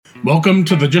Welcome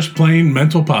to the Just Plain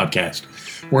Mental Podcast.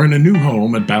 We're in a new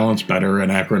home at Balance Better in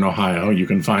Akron, Ohio. You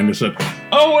can find us at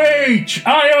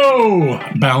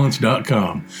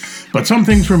ohiobalance.com. But some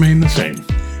things remain the same.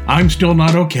 I'm still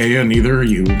not okay, and neither are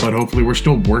you, but hopefully we're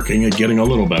still working at getting a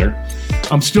little better.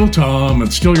 I'm still Tom,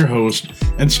 and still your host,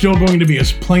 and still going to be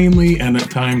as plainly and at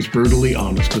times brutally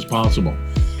honest as possible.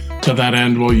 To that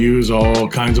end, we'll use all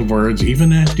kinds of words, even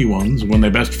nasty ones, when they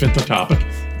best fit the topic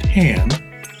at hand.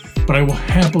 But I will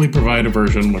happily provide a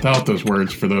version without those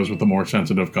words for those with a more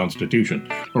sensitive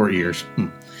constitution, or ears.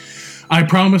 I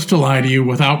promise to lie to you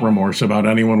without remorse about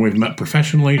anyone we've met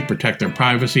professionally to protect their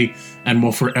privacy, and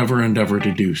will forever endeavor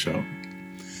to do so.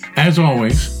 As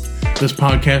always, this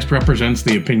podcast represents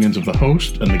the opinions of the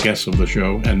host and the guests of the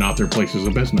show, and not their places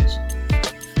of business.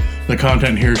 The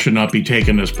content here should not be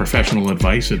taken as professional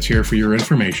advice. It's here for your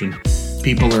information.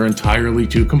 People are entirely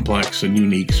too complex and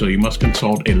unique, so you must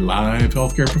consult a live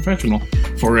healthcare professional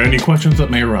for any questions that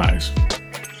may arise.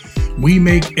 We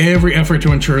make every effort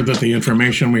to ensure that the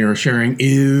information we are sharing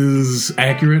is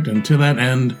accurate, and to that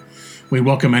end, we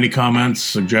welcome any comments,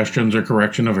 suggestions, or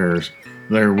correction of errors.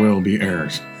 There will be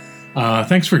errors.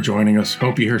 Thanks for joining us.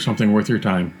 Hope you hear something worth your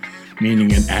time, meaning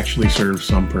it actually serves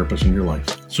some purpose in your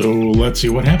life. So let's see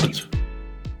what happens.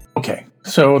 Okay,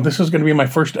 so this is going to be my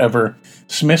first ever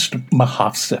Smist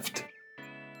Mahafsift,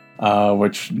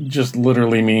 which just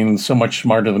literally means so much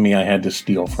smarter than me I had to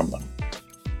steal from them.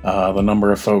 The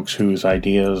number of folks whose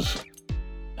ideas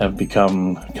have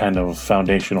become kind of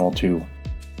foundational to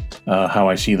how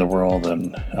I see the world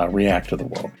and react to the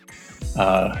world.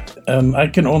 And I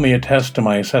can only attest to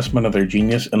my assessment of their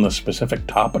genius in the specific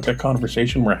topic of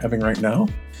conversation we're having right now.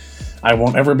 I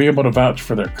won't ever be able to vouch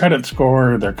for their credit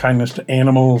score, their kindness to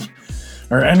animals,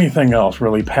 or anything else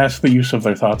really past the use of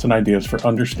their thoughts and ideas for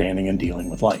understanding and dealing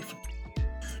with life.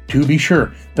 To be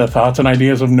sure, the thoughts and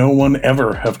ideas of no one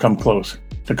ever have come close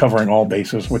to covering all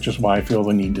bases, which is why I feel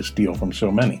the need to steal from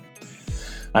so many.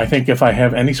 I think if I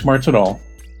have any smarts at all,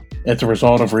 it's a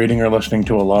result of reading or listening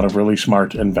to a lot of really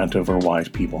smart, inventive, or wise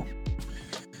people.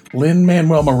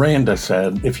 Lin-Manuel Miranda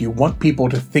said, if you want people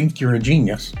to think you're a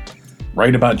genius,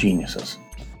 write about geniuses.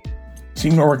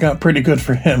 Seemed to work out pretty good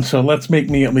for him, so let's make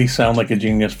me at least sound like a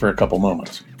genius for a couple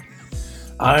moments.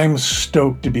 I'm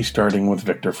stoked to be starting with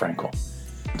Viktor Frankl.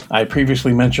 I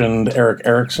previously mentioned Erik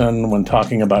Erikson when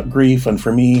talking about grief, and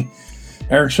for me,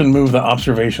 Erikson moved the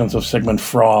observations of Sigmund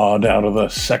Freud out of the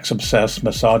sex-obsessed,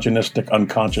 misogynistic,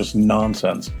 unconscious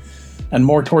nonsense, and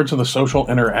more towards the social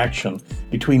interaction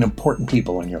between important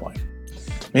people in your life.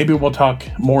 Maybe we'll talk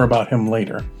more about him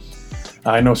later.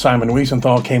 I know Simon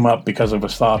Wiesenthal came up because of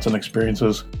his thoughts and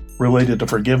experiences related to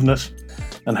forgiveness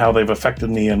and how they've affected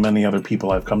me and many other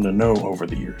people I've come to know over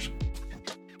the years.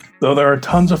 Though there are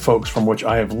tons of folks from which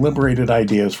I have liberated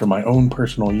ideas for my own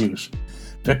personal use,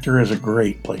 Viktor is a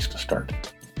great place to start.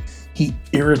 He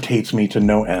irritates me to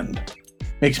no end.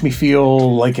 Makes me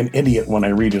feel like an idiot when I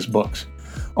read his books.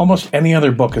 Almost any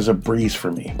other book is a breeze for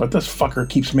me, but this fucker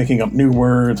keeps making up new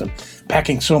words and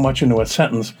packing so much into a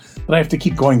sentence that I have to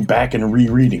keep going back and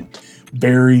rereading,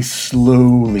 very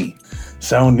slowly,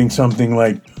 sounding something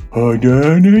like, oh,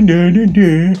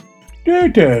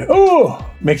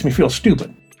 makes me feel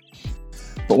stupid.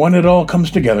 But when it all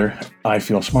comes together, I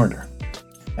feel smarter.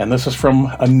 And this is from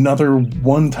another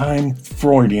one-time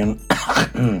Freudian.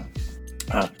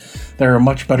 There are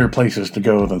much better places to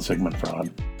go than Sigmund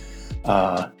Freud.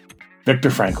 Viktor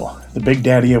Frankl, the big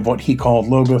daddy of what he called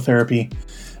logotherapy,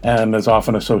 and is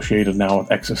often associated now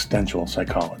with existential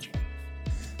psychology.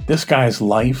 This guy's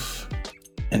life,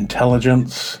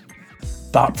 intelligence,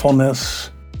 thoughtfulness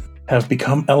have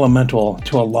become elemental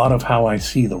to a lot of how I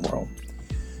see the world.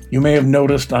 You may have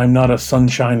noticed I'm not a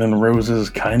sunshine and roses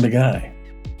kind of guy.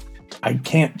 I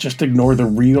can't just ignore the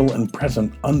real and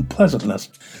present unpleasantness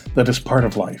that is part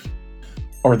of life,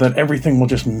 or that everything will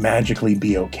just magically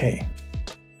be okay.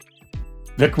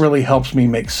 Vic really helps me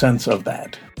make sense of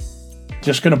that.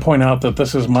 Just going to point out that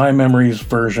this is my memory's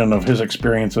version of his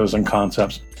experiences and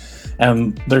concepts,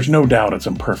 and there's no doubt it's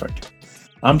imperfect.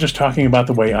 I'm just talking about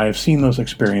the way I have seen those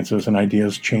experiences and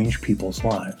ideas change people's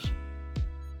lives.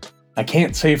 I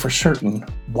can't say for certain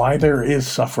why there is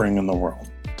suffering in the world.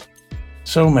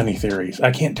 So many theories,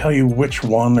 I can't tell you which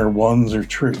one or ones are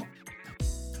true.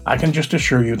 I can just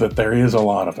assure you that there is a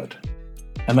lot of it,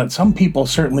 and that some people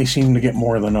certainly seem to get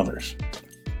more than others.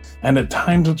 And at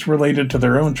times it's related to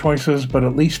their own choices, but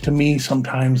at least to me,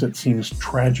 sometimes it seems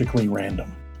tragically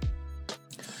random.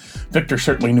 Viktor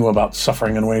certainly knew about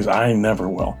suffering in ways I never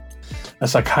will. A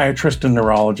psychiatrist and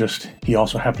neurologist, he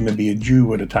also happened to be a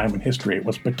Jew at a time in history it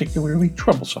was particularly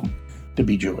troublesome to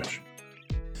be Jewish.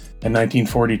 In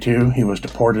 1942, he was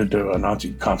deported to a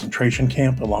Nazi concentration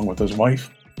camp along with his wife,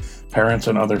 parents,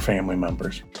 and other family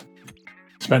members.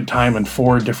 Spent time in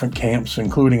 4 different camps,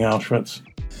 including Auschwitz,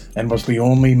 and was the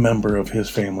only member of his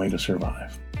family to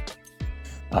survive.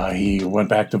 He went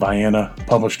back to Vienna,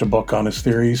 published a book on his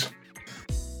theories,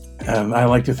 and I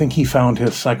like to think he found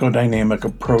his psychodynamic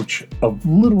approach of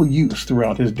little use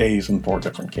throughout his days in 4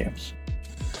 different camps.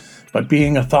 But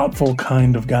being a thoughtful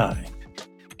kind of guy,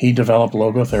 he developed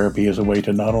logotherapy as a way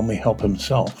to not only help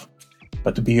himself,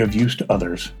 but to be of use to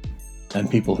others and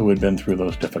people who had been through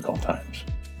those difficult times.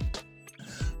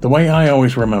 The way I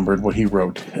always remembered what he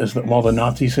wrote is that while the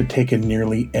Nazis had taken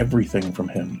nearly everything from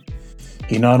him,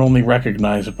 he not only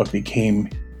recognized but became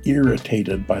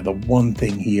irritated by the one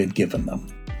thing he had given them: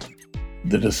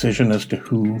 the decision as to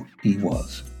who he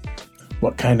was,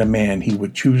 what kind of man he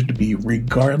would choose to be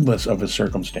regardless of his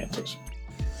circumstances.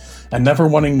 And never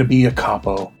wanting to be a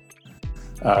capo,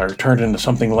 or turned into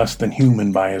something less than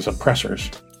human by his oppressors,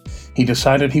 he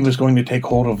decided he was going to take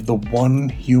hold of the one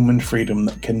human freedom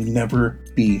that can never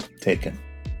be taken: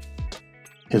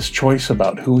 his choice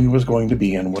about who he was going to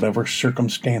be in whatever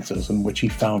circumstances in which he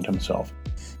found himself.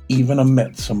 Even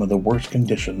amidst some of the worst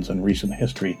conditions in recent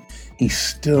history, he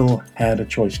still had a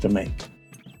choice to make.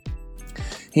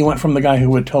 He went from the guy who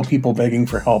would tell people begging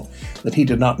for help that he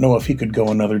did not know if he could go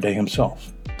another day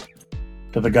himself,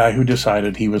 to the guy who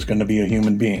decided he was going to be a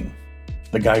human being,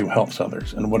 the guy who helps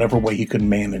others in whatever way he could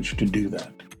manage to do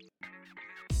that.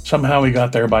 Somehow he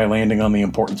got there by landing on the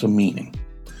importance of meaning.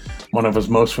 One of his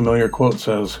most familiar quotes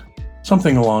says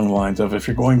something along the lines of, "If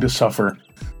you're going to suffer,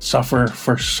 suffer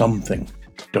for something.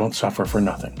 Don't suffer for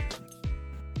nothing."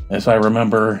 As I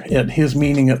remember it, his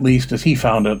meaning, at least as he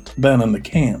found it then in the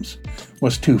camps,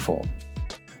 was twofold.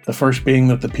 The first being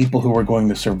that the people who were going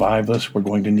to survive this were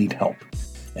going to need help,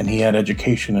 and he had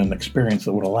education and experience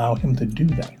that would allow him to do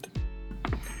that.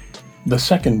 The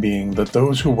second being that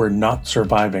those who were not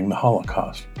surviving the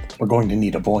Holocaust were going to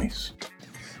need a voice,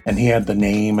 and he had the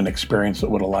name and experience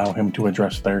that would allow him to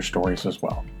address their stories as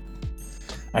well.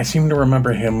 I seem to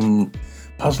remember him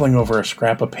puzzling over a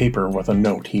scrap of paper with a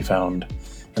note he found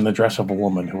in the dress of a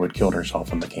woman who had killed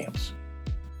herself in the camps.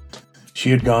 She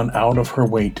had gone out of her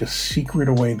way to secret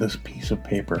away this piece of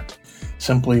paper,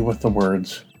 simply with the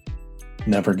words,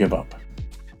 "Never give up."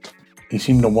 He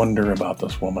seemed to wonder about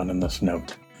this woman and this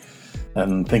note,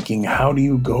 and thinking, how do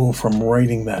you go from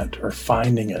writing that or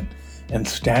finding it and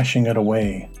stashing it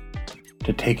away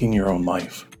to taking your own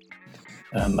life?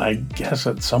 And I guess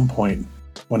at some point,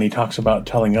 when he talks about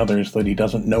telling others that he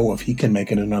doesn't know if he can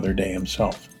make it another day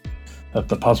himself, that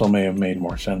the puzzle may have made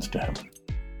more sense to him.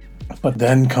 But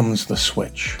then comes the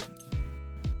switch.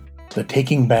 The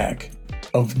taking back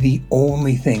of the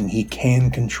only thing he can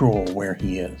control where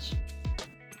he is.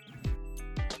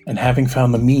 And having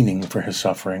found the meaning for his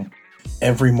suffering,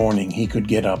 every morning he could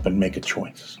get up and make a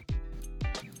choice.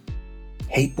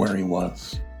 Hate where he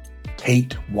was.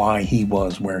 Hate why he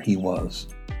was where he was.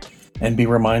 And be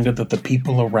reminded that the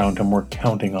people around him were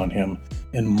counting on him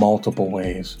in multiple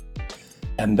ways,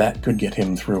 and that could get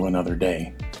him through another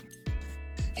day.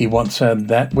 He once said,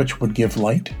 "That which would give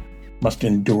light must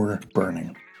endure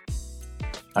burning."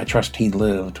 I trust he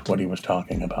lived what he was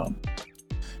talking about,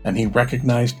 and he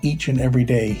recognized each and every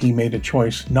day he made a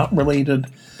choice not related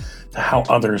to how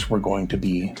others were going to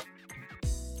be,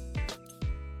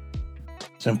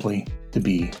 simply to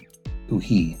be who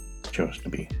he chose to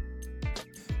be.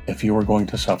 If you are going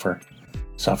to suffer,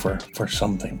 suffer for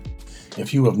something.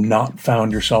 If you have not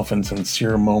found yourself in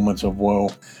sincere moments of woe,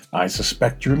 I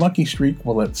suspect your lucky streak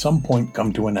will at some point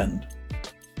come to an end.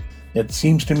 It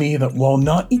seems to me that while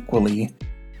not equally,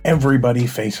 everybody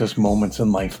faces moments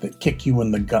in life that kick you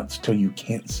in the guts till you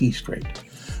can't see straight.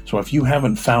 So if you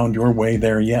haven't found your way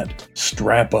there yet,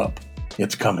 strap up.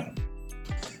 It's coming.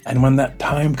 And when that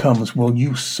time comes, will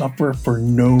you suffer for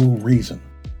no reason?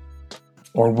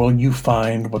 Or will you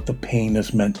find what the pain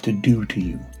is meant to do to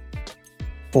you,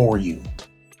 for you,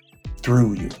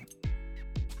 through you?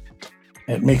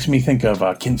 It makes me think of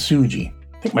kintsugi.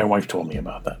 I think my wife told me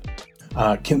about that.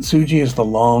 Kintsugi is the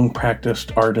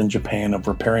long-practiced art in Japan of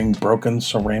repairing broken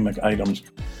ceramic items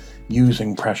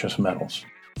using precious metals.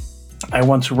 I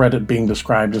once read it being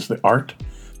described as the art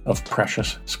of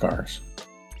precious scars.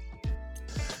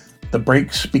 The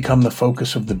breaks become the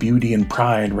focus of the beauty and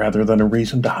pride rather than a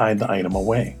reason to hide the item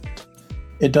away.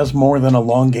 It does more than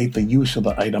elongate the use of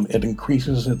the item, it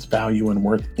increases its value and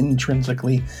worth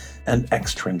intrinsically and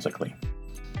extrinsically.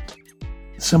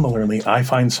 Similarly, I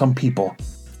find some people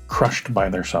crushed by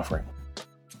their suffering.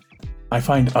 I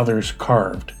find others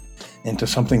carved into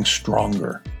something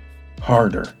stronger,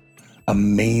 harder,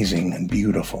 amazing, and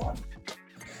beautiful.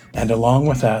 And along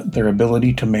with that, their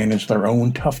ability to manage their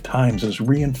own tough times is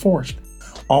reinforced,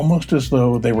 almost as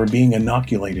though they were being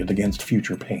inoculated against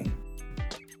future pain.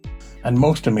 And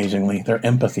most amazingly, their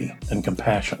empathy and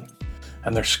compassion,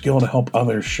 and their skill to help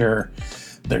others share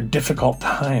their difficult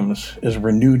times is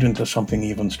renewed into something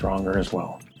even stronger as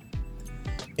well.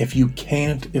 If you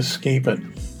can't escape it,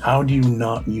 how do you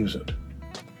not use it?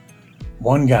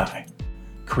 One guy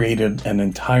created an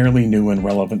entirely new and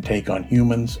relevant take on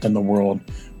humans and the world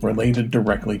related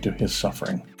directly to his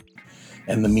suffering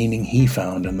and the meaning he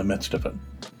found in the midst of it.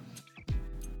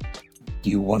 Do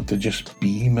you want to just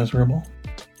be miserable?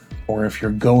 Or if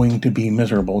you're going to be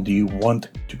miserable, do you want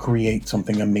to create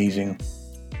something amazing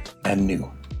and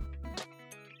new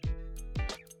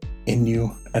in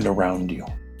you and around you?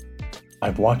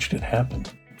 I've watched it happen.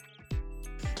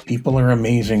 People are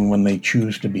amazing when they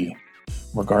choose to be,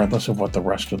 regardless of what the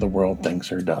rest of the world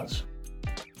thinks or does.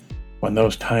 When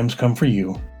those times come for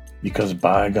you, because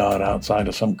by God, outside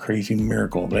of some crazy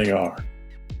miracle, they are.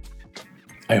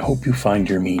 I hope you find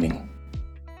your meaning.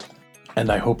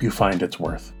 And I hope you find its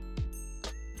worth.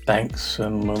 Thanks,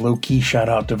 and a low-key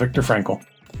shout-out to Viktor Frankl.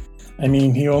 I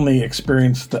mean, he only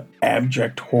experienced the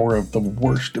abject horror of the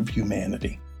worst of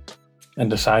humanity and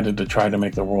decided to try to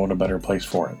make the world a better place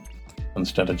for it,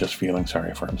 instead of just feeling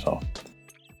sorry for himself.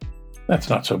 That's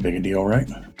not so big a deal, right?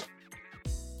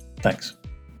 Thanks.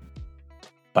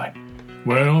 Bye.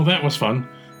 Well, that was fun.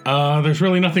 There's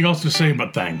really nothing else to say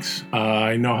but thanks.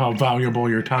 I know how valuable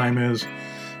your time is,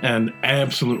 and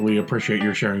absolutely appreciate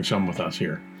your sharing some with us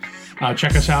here.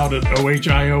 Check us out at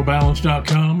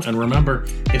ohiobalance.com, and remember,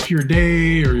 if your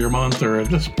day or your month, or at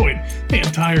this point, the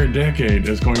entire decade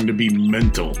is going to be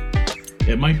mental,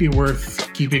 it might be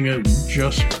worth keeping it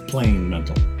just plain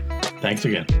mental. Thanks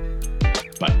again.